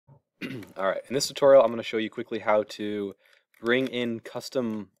Alright, in this tutorial I'm going to show you quickly how to bring in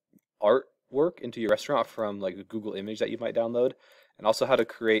custom artwork into your restaurant from like a Google image that you might download, and also how to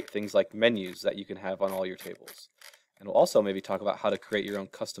create things like menus that you can have on all your tables. And we'll also maybe talk about how to create your own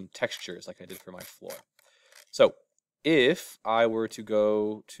custom textures like I did for my floor. So if I were to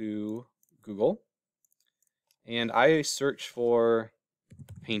go to Google and I search for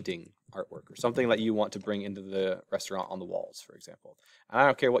painting artwork or something that you want to bring into the restaurant on the walls, for example. And I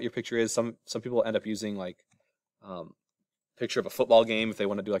don't care what your picture is. Some people end up using like um, picture of a football game if they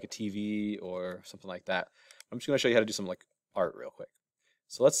want to do like a TV or something like that. I'm just going to show you how to do some like art real quick.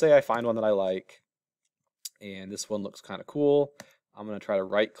 So let's say I find one that I like, and this one looks kind of cool. I'm going to try to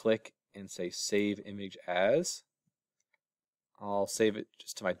right click and say save image as. I'll save it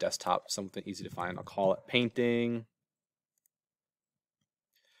just to my desktop, something easy to find. I'll call it painting.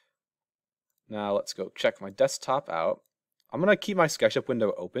 Now let's go check my desktop out. I'm going to keep my SketchUp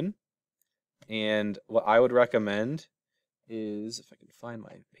window open. And what I would recommend is, if I can find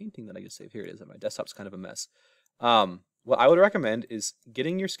my painting that I just saved, here it is, my desktop's kind of a mess. What I would recommend is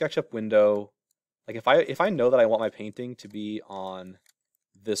getting your SketchUp window, like if I know that I want my painting to be on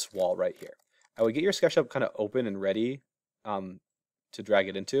this wall right here, I would get your SketchUp kind of open and ready to drag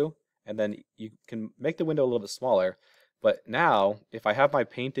it into, and then you can make the window a little bit smaller. But now, if I have my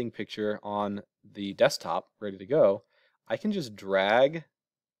painting picture on the desktop ready to go, I can just drag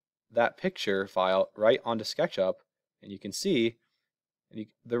that picture file right onto SketchUp, and you can see. And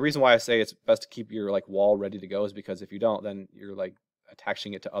the reason why I say it's best to keep your like wall ready to go is because if you don't, then you're like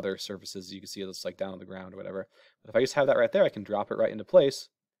attaching it to other surfaces. You can see it's like down on the ground or whatever. But if I just have that right there, I can drop it right into place.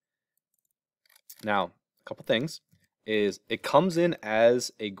 Now, a couple things is it comes in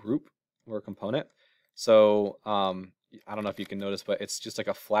as a group or a component. So I don't know if you can notice, but it's just like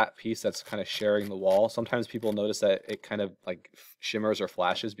a flat piece that's kind of sharing the wall. Sometimes people notice that it kind of like shimmers or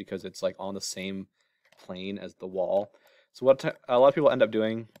flashes because it's like on the same plane as the wall. So what a lot of people end up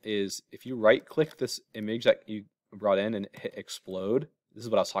doing is if you right click this image that you brought in and hit explode, this is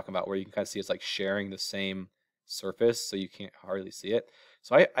what I was talking about, where you can kind of see it's like sharing the same surface so you can't hardly see it.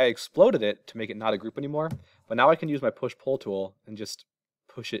 So I exploded it to make it not a group anymore, but now I can use my push-pull tool and just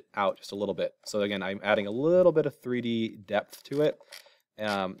push it out just a little bit. So again, I'm adding a little bit of 3D depth to it,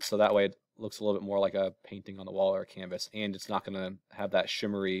 so that way it looks a little bit more like a painting on the wall or a canvas, and it's not going to have that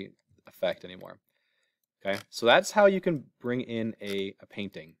shimmery effect anymore. Okay, so that's how you can bring in a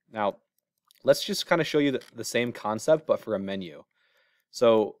painting. Now, let's just kind of show you the same concept, but for a menu.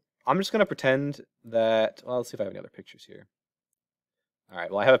 So I'm just going to pretend that, well, let's see if I have any other pictures here. All right,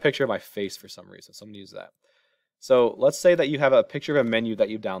 well, I have a picture of my face for some reason, so I'm going to use that. So let's say that you have a picture of a menu that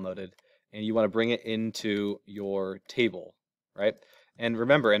you've downloaded, and you want to bring it into your table, right? And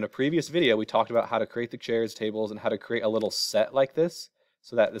remember, in a previous video, we talked about how to create the chairs, tables, and how to create a little set like this,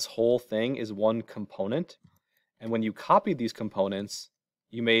 so that this whole thing is one component. And when you copied these components,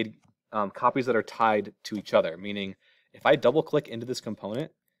 you made copies that are tied to each other, meaning if I double click into this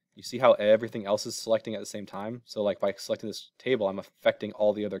component, you see how everything else is selecting at the same time? So like by selecting this table, I'm affecting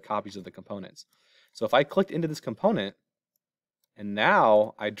all the other copies of the components. So if I clicked into this component, and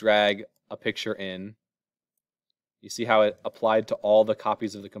now I drag a picture in, you see how it applied to all the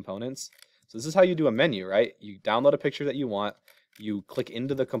copies of the components? So this is how you do a menu, right? You download a picture that you want, you click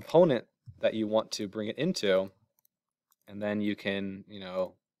into the component that you want to bring it into, and then you can,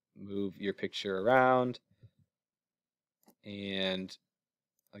 move your picture around. And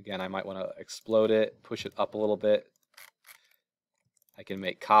again, I might want to explode it, push it up a little bit. I can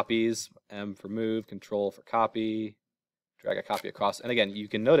make copies, M for move, Control for copy, drag a copy across. And again, you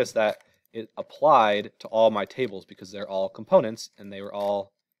can notice that it applied to all my tables because they're all components and they were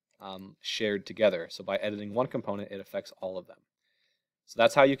all shared together. So by editing one component, it affects all of them. So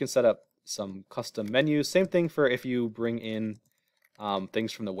that's how you can set up some custom menus. Same thing for if you bring in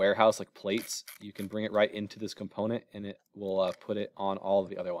things from the warehouse like plates. You can bring it right into this component and it will put it on all of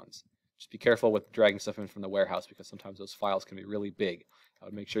the other ones. Just be careful with dragging stuff in from the warehouse because sometimes those files can be really big. I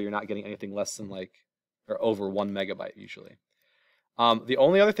would make sure you're not getting anything less than or over 1 megabyte usually. The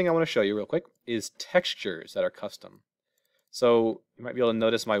only other thing I want to show you real quick is textures that are custom. So you might be able to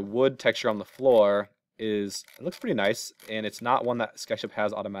notice my wood texture on the floor it looks pretty nice, and it's not one that SketchUp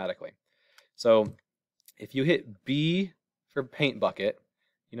has automatically. So if you hit B for paint bucket,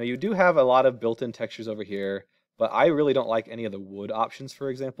 you do have a lot of built-in textures over here, but I really don't like any of the wood options, for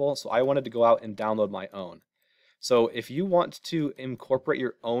example, so I wanted to go out and download my own. So if you want to incorporate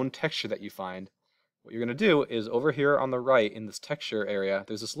your own texture that you find, what you're going to do is over here on the right in this texture area,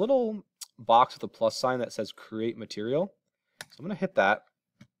 there's this little box with a plus sign that says create material. So I'm going to hit that,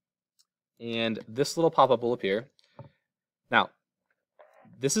 and this little pop-up will appear. Now,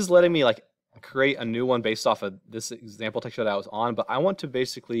 this is letting me like create a new one based off of this example texture that I was on, but I want to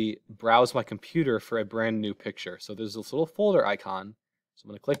basically browse my computer for a brand new picture. So there's this little folder icon. So I'm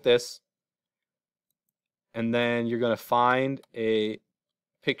going to click this, and then you're going to find a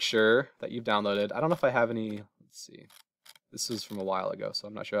picture that you've downloaded. I don't know if I have any, let's see. This is from a while ago, so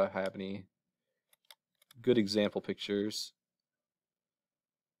I'm not sure if I have any good example pictures.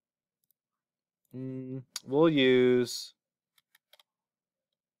 We'll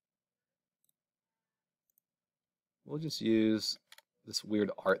just use this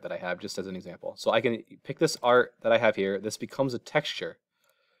weird art that I have just as an example. So I can pick this art that I have here. This becomes a texture.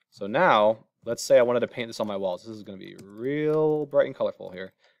 So now, let's say I wanted to paint this on my walls. This is going to be real bright and colorful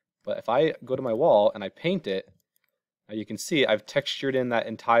here. But if I go to my wall and I paint it, now you can see I've textured in that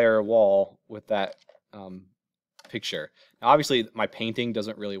entire wall with that picture. Now obviously my painting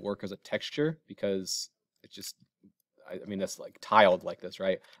doesn't really work as a texture because it's just, I mean, that's like tiled like this,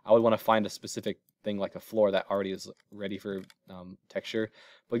 right? I would want to find a specific thing like a floor that already is ready for texture.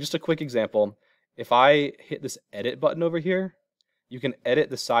 But just a quick example, if I hit this edit button over here, you can edit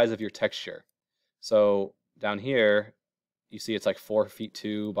the size of your texture. So down here, you see it's like 4 feet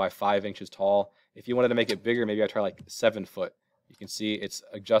 2 by 5 inches tall. If you wanted to make it bigger, maybe I try like 7 foot. You can see it's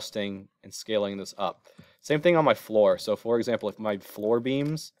adjusting and scaling this up. Same thing on my floor. So for example, if my floor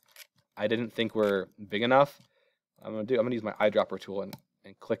beams I didn't think were big enough, I'm gonna use my eyedropper tool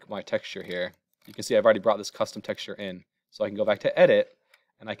and click my texture here. You can see I've already brought this custom texture in. So I can go back to edit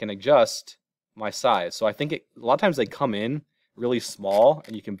and I can adjust my size. So I think a lot of times they come in really small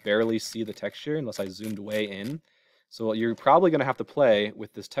and you can barely see the texture unless I zoomed way in. So you're probably gonna have to play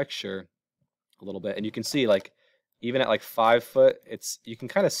with this texture a little bit. And you can see like even at like 5 foot, you can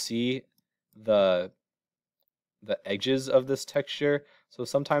kind of see the edges of this texture. So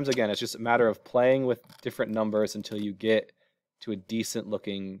sometimes again it's just a matter of playing with different numbers until you get to a decent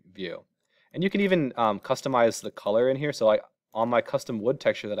looking view. And you can even customize the color in here. So on my custom wood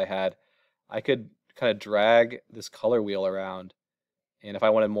texture that I had, I could kind of drag this color wheel around, and if I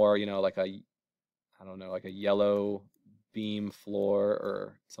wanted more, you know, like I don't know, like a yellow beam floor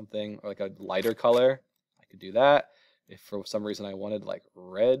or something, or like a lighter color, I could do that. If for some reason I wanted like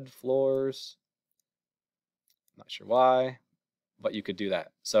red floors, not sure why, but you could do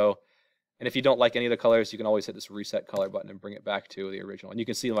that. So, and if you don't like any of the colors, you can always hit this reset color button and bring it back to the original. And you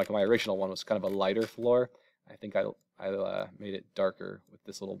can see like my original one was kind of a lighter floor. I think I made it darker with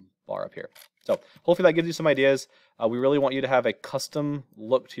this little bar up here. So hopefully that gives you some ideas. We really want you to have a custom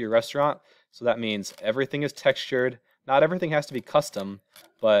look to your restaurant. So that means everything is textured. Not everything has to be custom,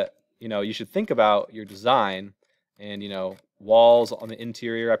 but you know, you should think about your design. And you know, walls on the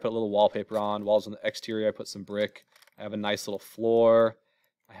interior, I put a little wallpaper on. Walls on the exterior, I put some brick. I have a nice little floor.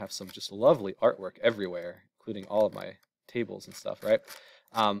 I have some just lovely artwork everywhere, including all of my tables and stuff, right?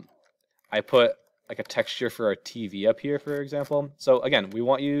 I put like a texture for a TV up here, for example. So again, we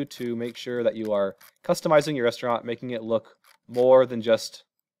want you to make sure that you are customizing your restaurant, making it look more than just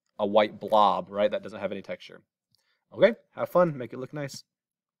a white blob, right? That doesn't have any texture. Okay, have fun, make it look nice.